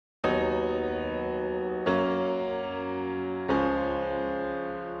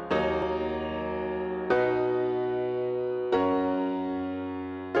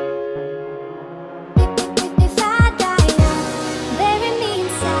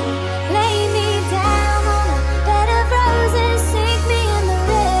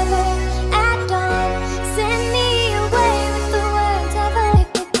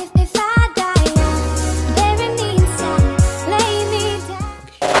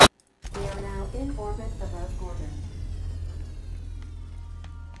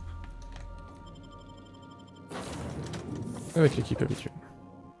Avec l'équipe habituelle.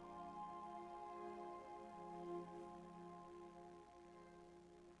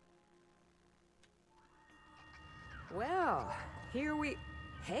 Well, here we...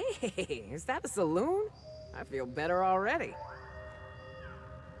 Hey, is that a saloon? I feel better already.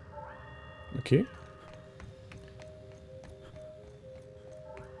 Ok.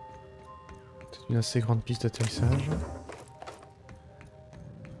 C'est une assez grande piste d'atterrissage.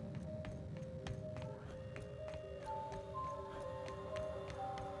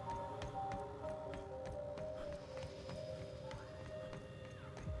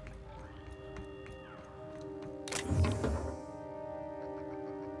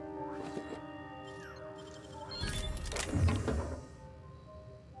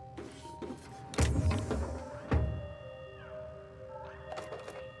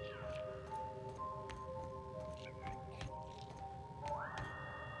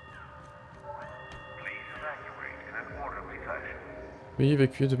 Veuillez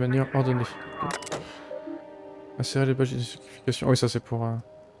évacuer de manière ordonnée. Insérer les pages d'identification. Oui, ça c'est pour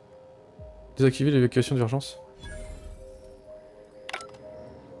désactiver l'évacuation d'urgence.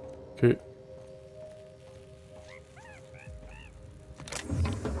 Ok.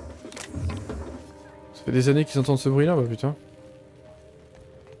 Ça fait des années qu'ils entendent ce bruit là, bah putain.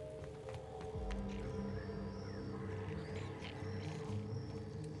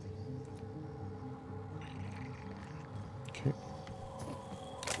 Ok.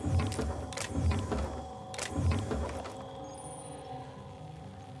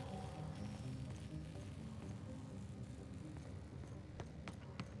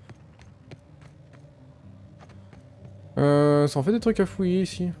 Ça en fait des trucs à fouiller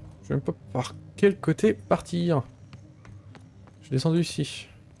ici. Je sais même pas par quel côté partir. Je suis descendu ici.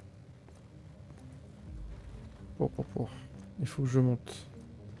 Pour. Il faut que je monte.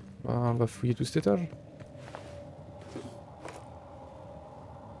 Bah, on va fouiller tout cet étage.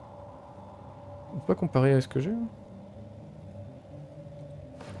 On peut pas comparer à ce que j'ai.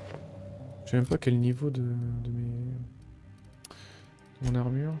 Je sais même pas quel niveau de mon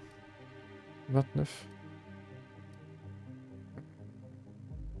armure. 29.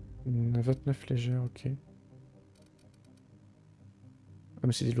 29 légère, ok. Ah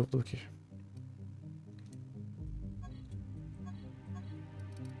mais c'est des lourdes, ok.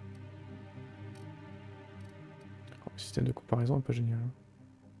 Oh, le système de comparaison est pas génial.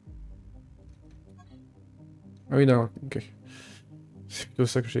 Ah oui d'accord, ok. C'est plutôt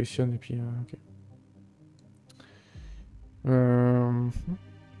ça que je sélectionne et puis ok.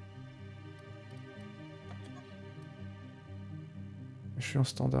 Je suis en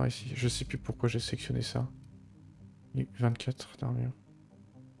standard ici. Je sais plus pourquoi j'ai sélectionné ça. 24 d'armure.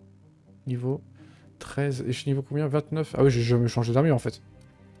 Niveau 13. Et je suis niveau combien? 29. Ah oui, j'ai jamais changé d'armure en fait.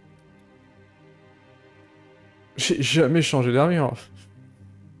 J'ai jamais changé d'armure.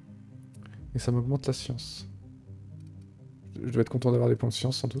 Et ça m'augmente la science. Je dois être content d'avoir des points de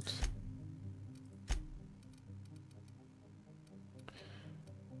science sans doute.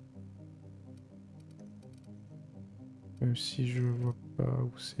 Même si je vois pas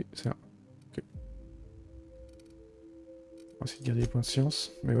où c'est. C'est là. Ok. On va essayer de garder les points de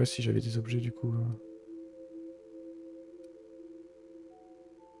science. Mais ouais, si j'avais des objets du coup.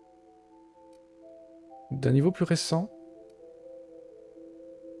 D'un niveau plus récent.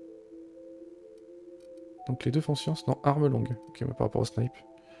 Donc les deux font science. Non, arme longue. Ok, mais par rapport au snipe.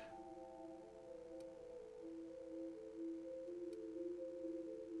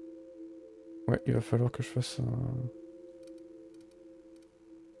 Ouais, il va falloir que je fasse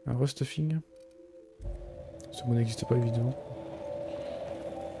un restuffing. Ce mot n'existe pas évidemment.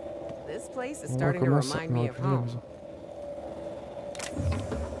 On recommence. On aurait pu dire la maison.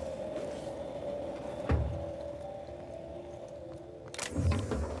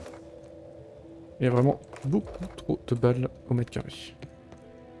 Il y a vraiment beaucoup trop de balles au mètre carré.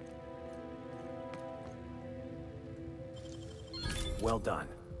 Well done.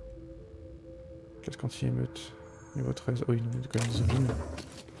 Classe anti-émeute. Niveau 13. Oh, il nous met quand même des zombies.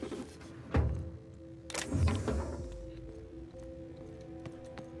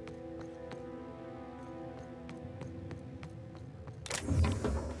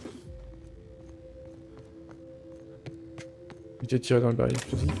 Évitez de tirer dans le baril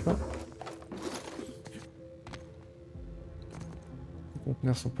explosif. Les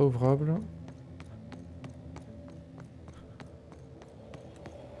conteneurs sont pas ouvrables.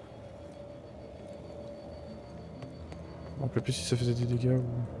 Je me rappelle plus si ça faisait des dégâts ou...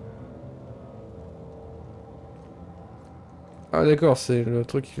 Ah d'accord, c'est le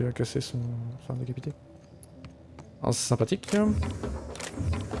truc qui a cassé son... Enfin, décapité. Ah, c'est sympathique.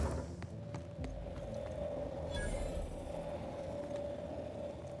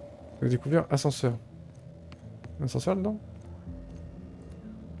 J'ai découvert ascenseur. Un ascenseur là-dedans?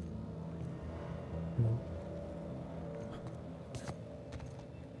 Non.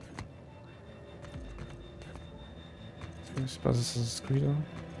 C'est pas Assassin's Creed là.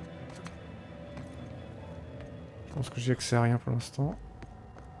 Je pense que j'ai accès à rien pour l'instant.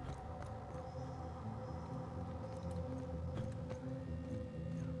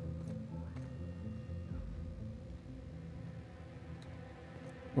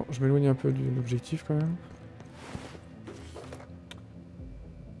 Bon, je m'éloigne un peu de l'objectif quand même.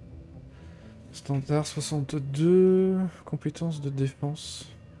 Standard 62, compétences de défense.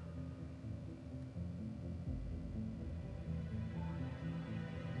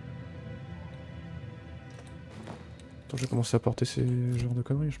 Attends, je vais commencer à porter ces genres de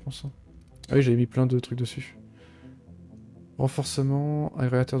conneries, je pense. Ah oui, j'avais mis plein de trucs dessus. Renforcement,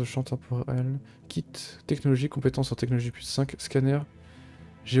 agrégateur de champ temporel, kit, technologie, compétences en technologie plus 5, scanner,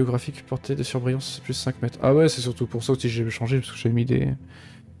 géographique, portée de surbrillance plus 5 mètres. Ah ouais, c'est surtout pour ça que j'ai changé, parce que j'avais mis des...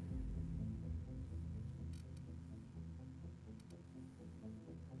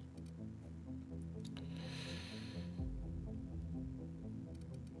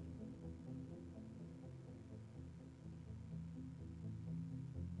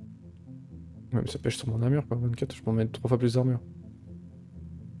 Ouais, mais ça pêche sur mon armure, quoi. 24, je peux en mettre 3 fois plus d'armure.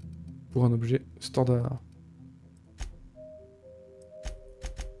 Pour un objet standard.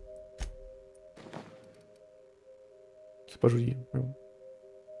 C'est pas joli, mais bon.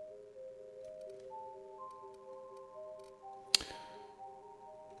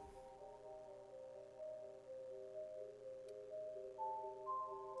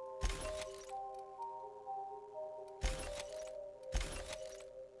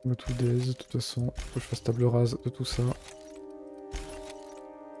 On va tout daze, de toute façon. Faut que je fasse table rase de tout ça.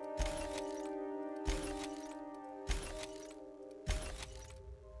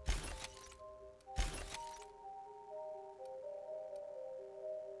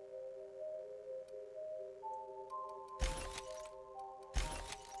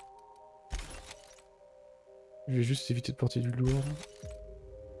 Je vais juste éviter de porter du lourd.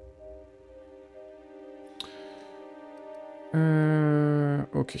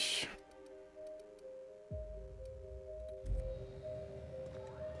 Ok.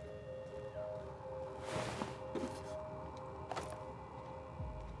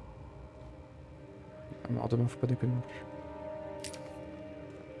 Ah, mort demain, faut pas déconner non plus.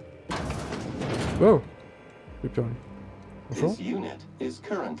 Wow! J'ai peur. Bonjour. This unit is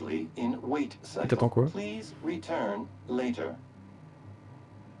currently in wait cycle. T'attends quoi? Please return later.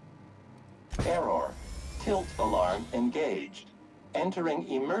 Error. Tilt alarm engaged. Entering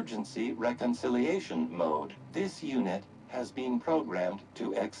emergency reconciliation mode. This unit has been programmed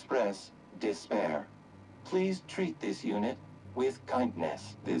to express despair. Please treat this unit with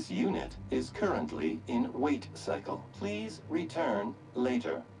kindness. This unit is currently in wait cycle. Please return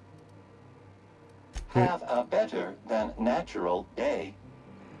later. Have a better than natural day.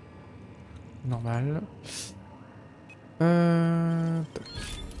 Normal. Tac.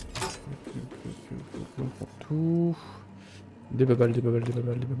 Pour tout. Des babales, des babales, des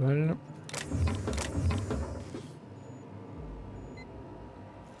babales, des babales.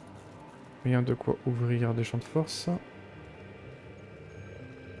 Rien de quoi ouvrir des champs de force.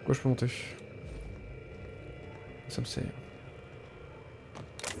 Quoi je peux monter? Ça me sert.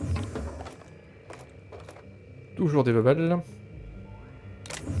 Toujours des babales.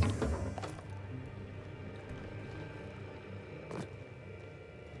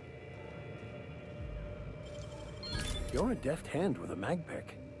 You're a deft hand with a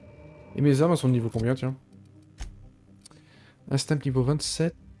magpick. Et mes armes sont de niveau combien, tiens? Un stamp niveau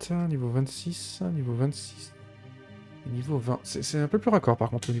 27, niveau 26, niveau 26, et niveau 20. C'est un peu plus raccord par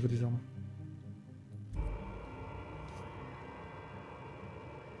contre au niveau des armes.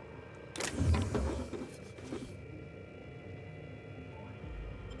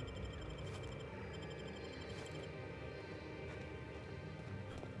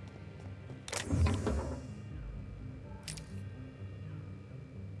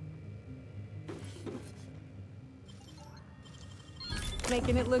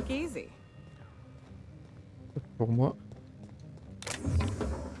 Making it look easy. Pour moi.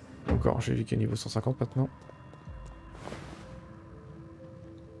 Encore, j'ai vu qu'il y a niveau 150 maintenant.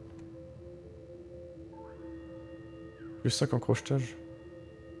 Plus 5 en crochetage.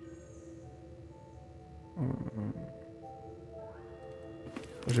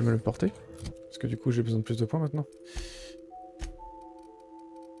 Je vais me le porter. Parce que du coup j'ai besoin de plus de points maintenant.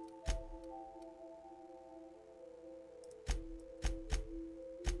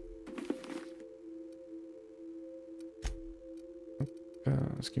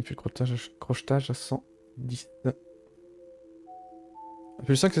 Ce qui me fait le crochetage à 110.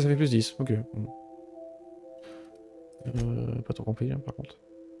 Plus 5, ça fait plus 10. Ok. Pas trop compliqué, hein, par contre.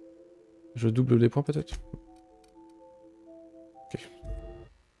 Je double les points, peut-être. Ok.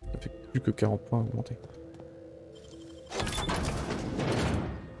 Ça fait plus que 40 points augmentés.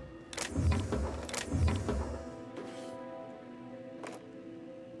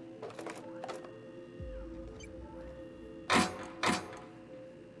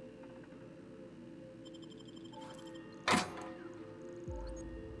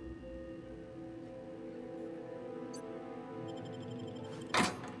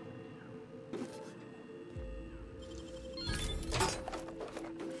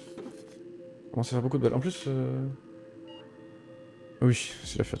 Commence à faire beaucoup de balles. En plus, oui,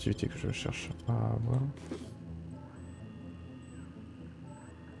 c'est la furtivité que je cherche à avoir.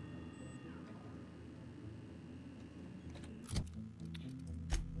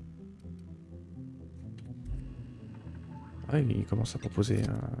 Ah, il commence à proposer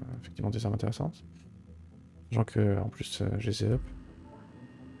effectivement des armes intéressantes. Genre que, en plus, je les ai up.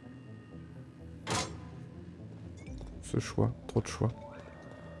 Ce choix, trop de choix.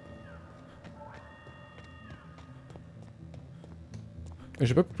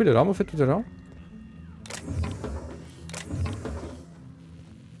 J'ai pas coupé l'alarme au fait tout à l'heure.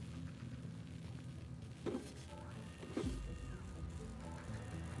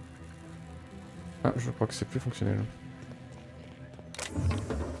 Ah, je crois que c'est plus fonctionnel.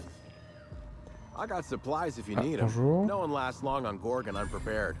 I got supplies if you Ah, need them. bonjour. No one lasts long on Gorgon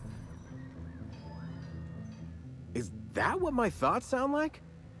unprepared. Is that what my thoughts sound like?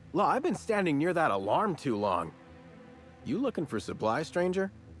 Law, I've been standing near that alarm too long. You looking for supplies,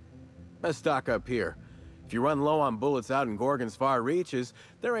 stranger? Let's stock up here. If you run low on bullets out in Gorgon's far reaches,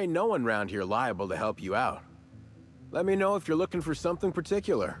 there ain't no one around here liable to help you out. Let me know if you're looking for something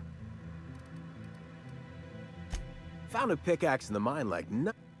particular. Found a pickaxe in the mine like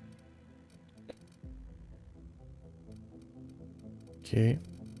no. Ok.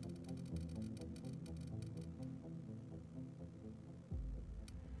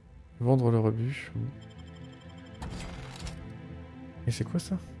 Vendre le rebut. Et c'est quoi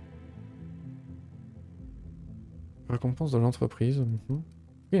ça? Récompense de l'entreprise. Il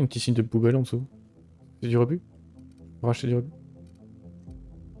y a un petit signe de poubelle en dessous. C'est du rebut? Pour acheter du rebut?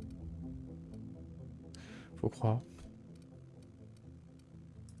 Faut croire.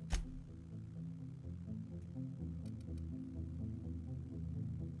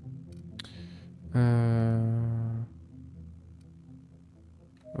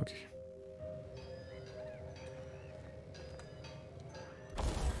 Ok.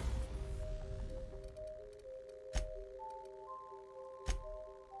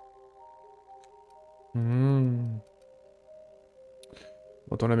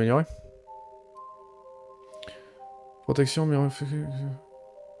 Autant l'améliorer. Protection, mais...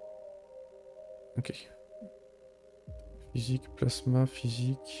 Ok. Physique, plasma,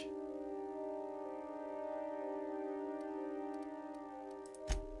 physique...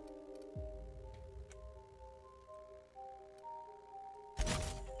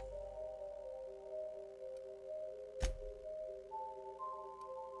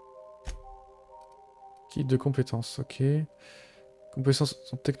 Kit de compétences, ok.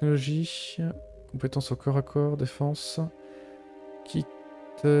 Compétences en technologie. Compétences au corps à corps, défense. Kit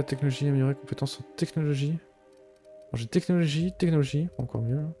technologie améliorée, compétences en technologie. J'ai technologie, encore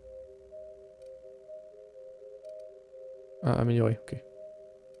mieux. Ah, amélioré, ok.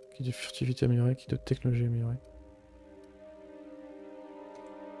 Kit de furtivité améliorée, kit de technologie améliorée.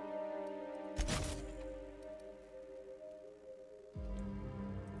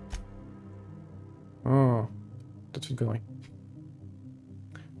 Oh, peut-être une connerie.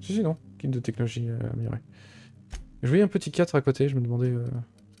 Si, non, kit de technologie améliorée. Je voyais un petit 4 à côté, je me demandais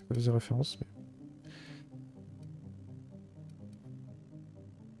si ça faisait référence. Mais...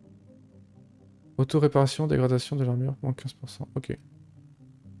 Auto-réparation, dégradation de l'armure, moins 15%, ok.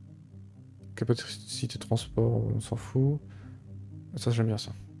 Capacité de transport, on s'en fout. Ça, j'aime bien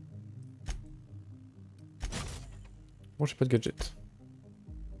ça. Bon, j'ai pas de gadget.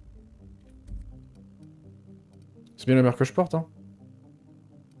 C'est bien la mère que je porte, hein.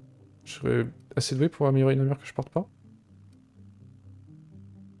 Je serais assez doué pour améliorer une armure que je porte pas.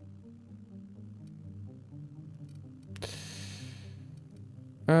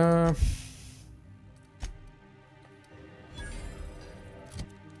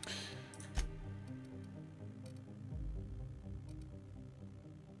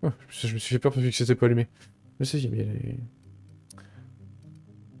 Oh, je me suis fait peur parce que c'était pas allumé. Mais c'est bien les...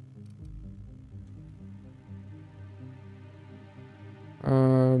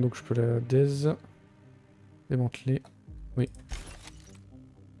 donc je peux la démanteler. Oui.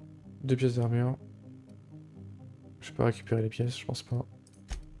 2 pièces d'armure. Je peux récupérer les pièces, je pense pas.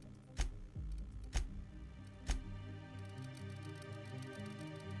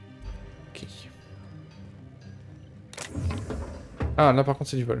 Ok. Ah, là par contre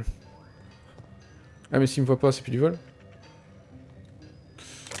c'est du vol. Ah mais s'il me voit pas, c'est plus du vol.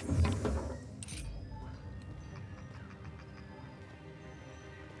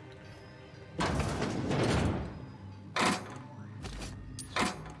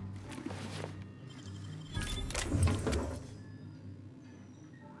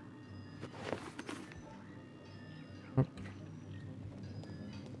 Hop.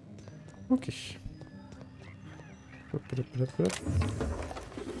 Ok. Hop, hop, hop, hop.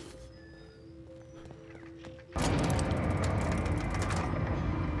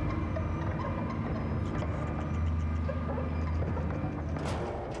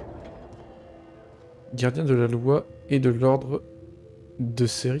 Gardien de la loi et de l'ordre de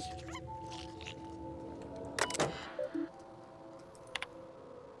série.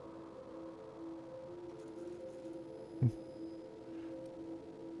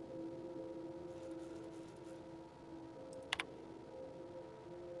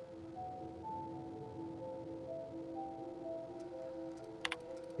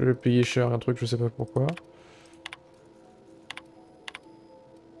 Je vais payer cher un truc, je sais pas pourquoi.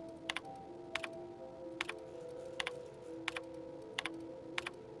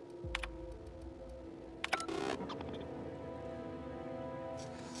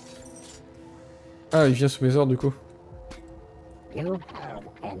 Ah, il vient sous mes ordres du coup.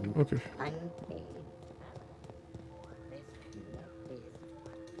 Ok.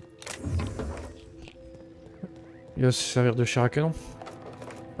 Il va se servir de chair à canon.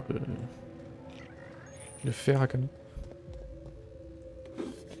 Le fer à canon.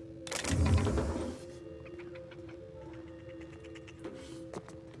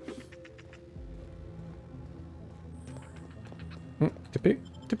 TP,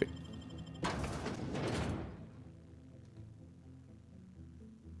 TP.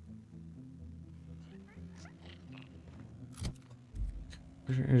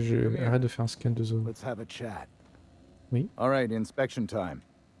 Je arrête de faire un scan de zone. Let's have a chat. Oui. All right, inspection time.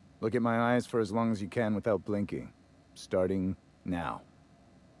 Look at my eyes for as long as you can without blinking. Starting now.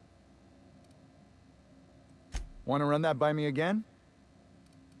 Want to run that by me again?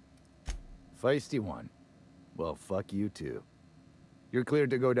 Feisty one. Well, fuck you too. You're cleared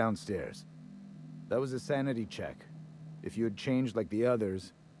to go downstairs. That was a sanity check. If you had changed like the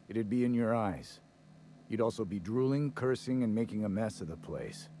others, it'd be in your eyes. You'd also be drooling, cursing, and making a mess of the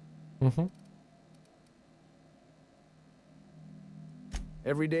place.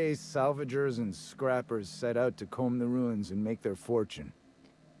 Every day, salvagers and scrappers set out to comb the ruins and make their fortune.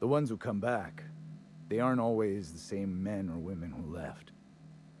 The ones who come back, they aren't always the same men or women who left.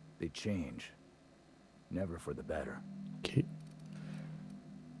 They change. Never for the better. Ok.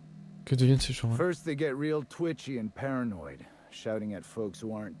 Que deviennent ces gens-là? First, they get real twitchy and paranoid, shouting at folks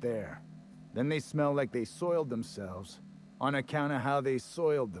who aren't there. Then they smell like they soiled themselves, on account of how they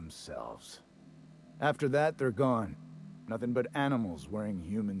soiled themselves. After that, they're gone. Nothing but animals wearing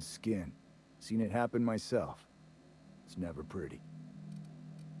human skin. Seen it happen myself. It's never pretty.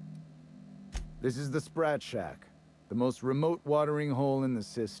 This is the Sprat Shack, the most remote watering hole in the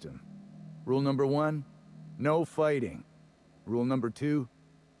system. Rule number 1, no fighting. Rule number 2,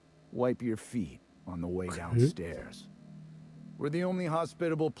 wipe your feet on the way downstairs. We're the only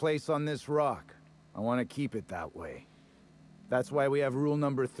hospitable place on this rock. I want to keep it that way. That's why we have rule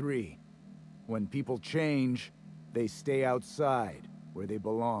number 3. When people change, they stay outside, where they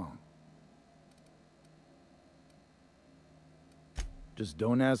belong. Just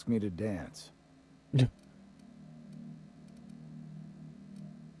don't ask me to dance. Yeah.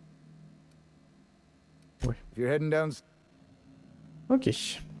 Ouais. If you're heading down... Ok.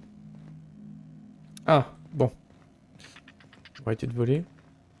 Ah, bon. On va arrêter de voler.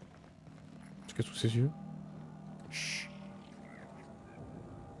 Jusqu'à sous ses yeux. Chut.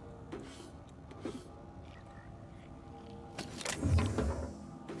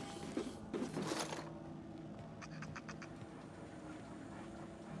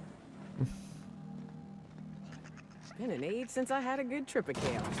 It's been an age since I had a good trip of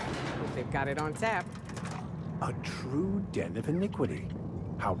kale. Hope they've got it on tap. A true den of iniquity.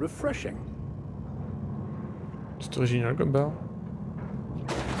 How refreshing. C'est original comme bar.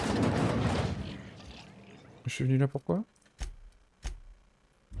 Je suis venu là pourquoi?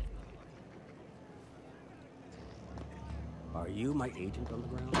 Are you my agent on the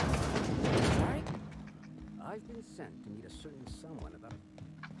ground? Sorry? I've been sent to meet a certain someone about...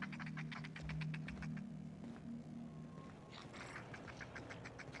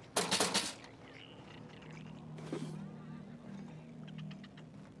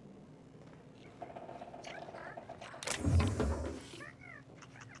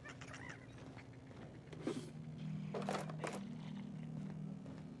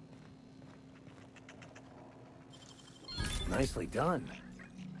 Nicely done.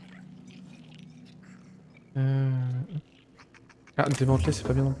 Ah, démanteler, c'est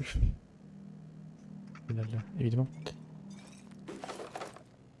pas bien non plus. Là, évidemment.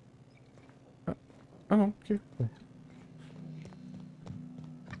 Ah, ah non, ok. Bon.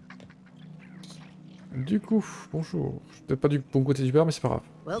 Du coup, bonjour. Je suis peut-être pas du bon côté du bar, mais c'est pas grave.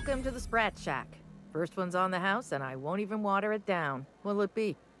 Welcome to the Sprat Shack. First one's on the house, and I won't even water it down. What'll it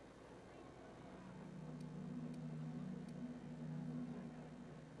be?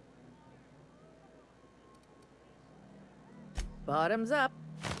 Bottoms up.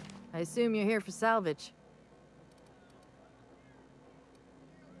 I assume you're here for salvage.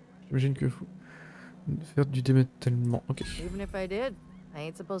 J'imagine que vous... Faire du démantèlement, ok. Even if I did, I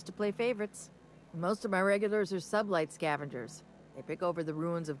ain't supposed to play favorites. Most of my regulars are sublight scavengers. They pick over the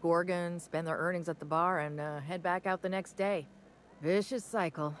ruins of Gorgon, spend their earnings at the bar, and head back out the next day. Vicious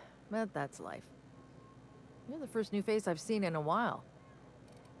cycle, but that's life. You're the first new face I've seen in a while.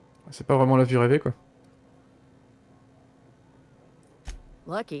 C'est pas vraiment la vie rêvée, quoi.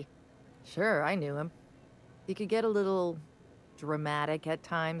 Lucky. Sure, I knew him. He could get a little dramatic at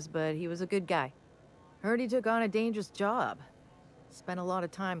times, but he was a good guy. Heard he took on a dangerous job. Spent a lot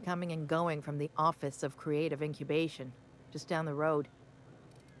of time coming and going from the Office of Creative Incubation, just down the road.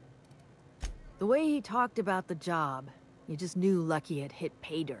 The way he talked about the job, you just knew Lucky had hit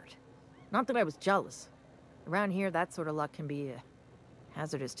pay dirt. Not that I was jealous. Around here, that sort of luck can be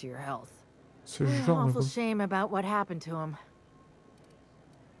hazardous to your health. Ce genre Awful shame about what happened to him.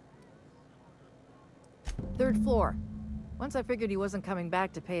 Third floor. Once I figured he wasn't coming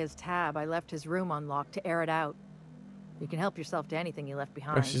back to pay his tab, I left his room unlocked to air it out. You can help yourself to anything you left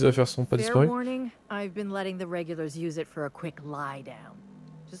behind. Si les affaires sont pas Fair disparues. warning, I've been letting the regulars use it for a quick lie down.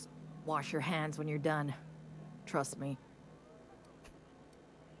 Just wash your hands when you're done. Trust me.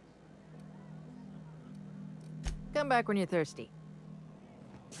 Come back when you're thirsty.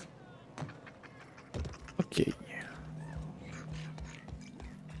 Ok.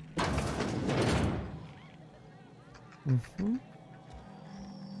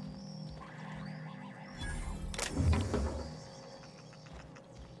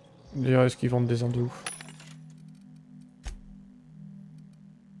 D'ailleurs, est-ce qu'ils vendent des armes de ouf?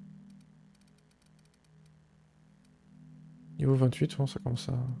 Niveau 28, bon, ça commence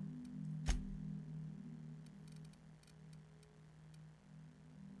à...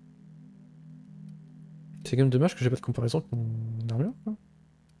 C'est quand même dommage que j'ai pas de comparaison avec mon armure, quoi.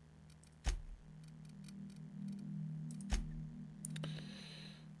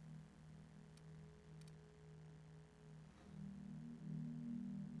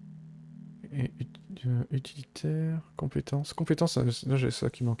 Et utilitaire, compétences. Compétences, là j'ai ça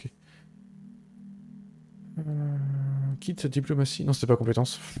qui manquait. Kit diplomatie. Non, c'était pas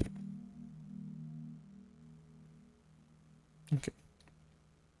compétences. Ok.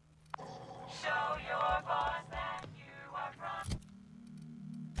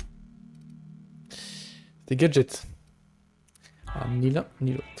 C'était gadgets. Ah, ni l'un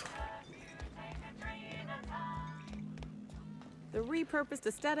ni l'autre. The repurposed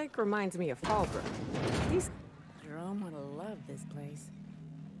aesthetic reminds me of Fallbrook. These Jerome would love this place.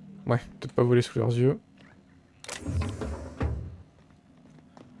 Ouais, peut-être pas voler sous leurs yeux.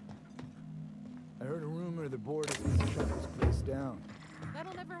 I heard a rumor the board is going to shut this place down.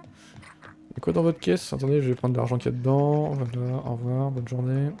 That'll never... Il y a quoi dans votre caisse? Attendez, je vais prendre l'argent qu'il y a dedans. Voilà, au revoir, bonne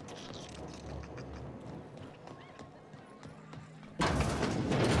journée.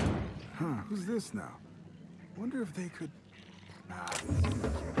 Huh, who's this now? Wonder if they could...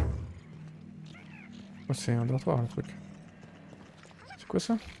 Oh, c'est un dortoir, le truc. C'est quoi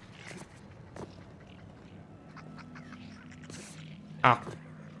ça? Ah!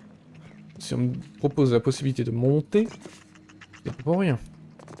 Si on me propose la possibilité de monter, c'est pas pour rien.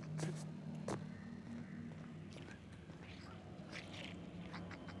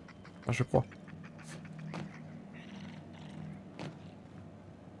 Ah, je crois.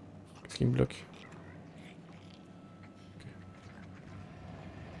 Qu'est-ce qui me bloque?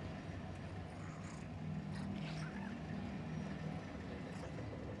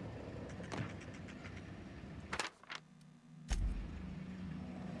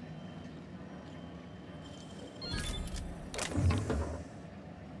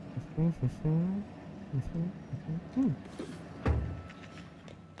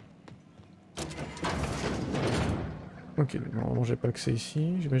 Ok, normalement j'ai pas accès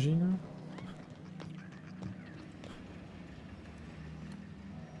ici, j'imagine.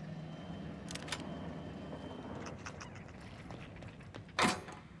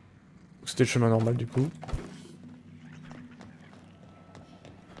 C'était le chemin normal du coup.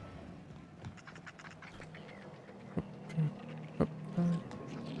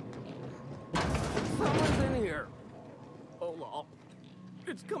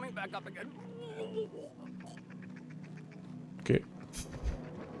 It's coming back up again. Ok.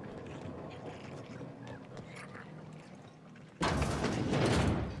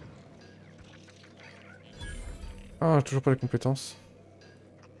 Ah, toujours pas les compétences.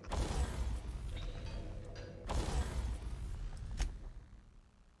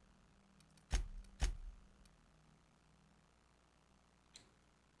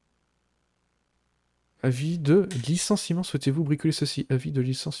 Avis de licenciement. Souhaitez-vous bricoler ceci? Avis de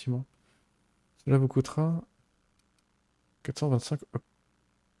licenciement. Cela vous coûtera 425. Ah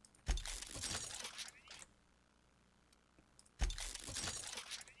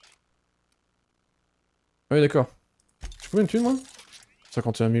oui, d'accord. J'ai combien de thunes, moi?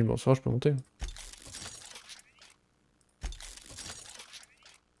 51 000, bon, ça va, je peux monter.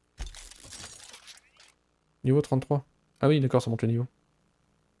 Niveau 33. Ah oui, d'accord, ça monte le niveau.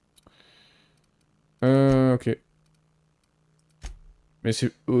 Ok. Mais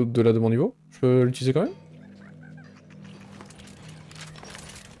c'est au-delà de mon niveau? Je peux l'utiliser quand même?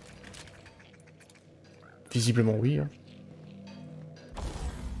 Visiblement oui. Hein.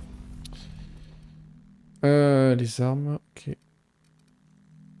 Les armes, ok.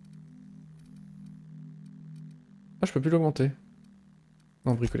 Ah, je peux plus l'augmenter.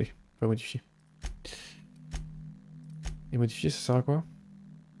 Non, bricoler, pas modifier. Et modifier, ça sert à quoi?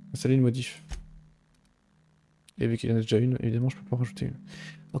 Installer une modif. Et vu qu'il y en a déjà une, évidemment, je peux pas en rajouter une.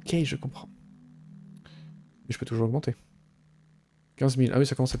 Ok, je comprends. Mais je peux toujours augmenter. 15 000. Ah oui,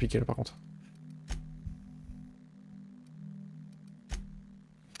 ça commence à piquer là par contre.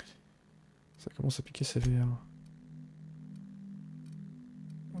 Ça commence à piquer sévère.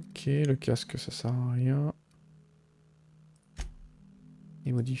 Ok, le casque, ça sert à rien.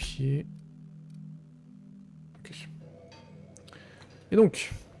 Et modifier. Ok. Et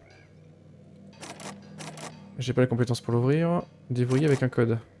donc, j'ai pas les compétences pour l'ouvrir. Déverrouiller avec un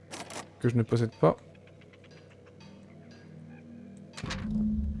code que je ne possède pas.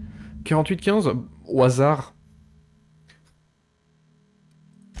 4815 au hasard.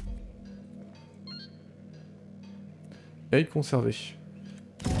 Et conserver.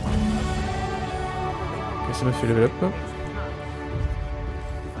 Ok, ça m'a fait level up. If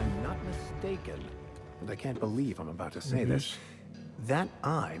I'm not mistaken, and I can't believe I'm about to say this, that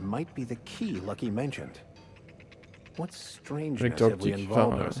eye might be the key Lucky mentioned. What strangeness have we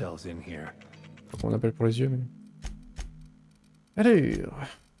involved ourselves in here? Faut qu'on appelle pour les yeux, mais... Allez,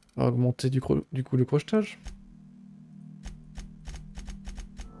 on va augmenter du coup le crochetage.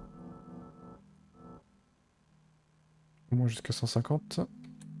 Au moins jusqu'à 150.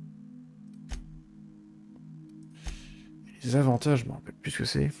 Les avantages, je me rappelle plus ce que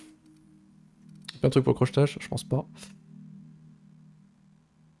c'est. Pas de truc pour le crochetage, je pense pas.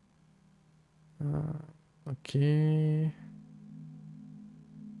 Ok. Ouais.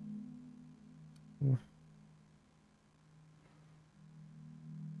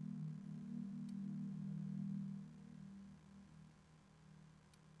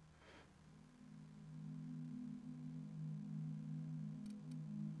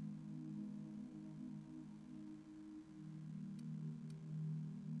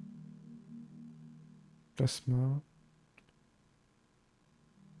 Plasma.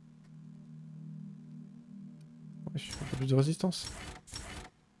 Ouais, un peu plus de résistance.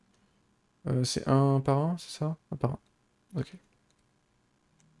 C'est un par un, c'est ça? Un par un. Ok.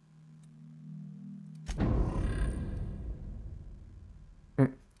 On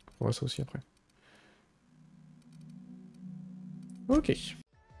verra ça aussi après. Ok.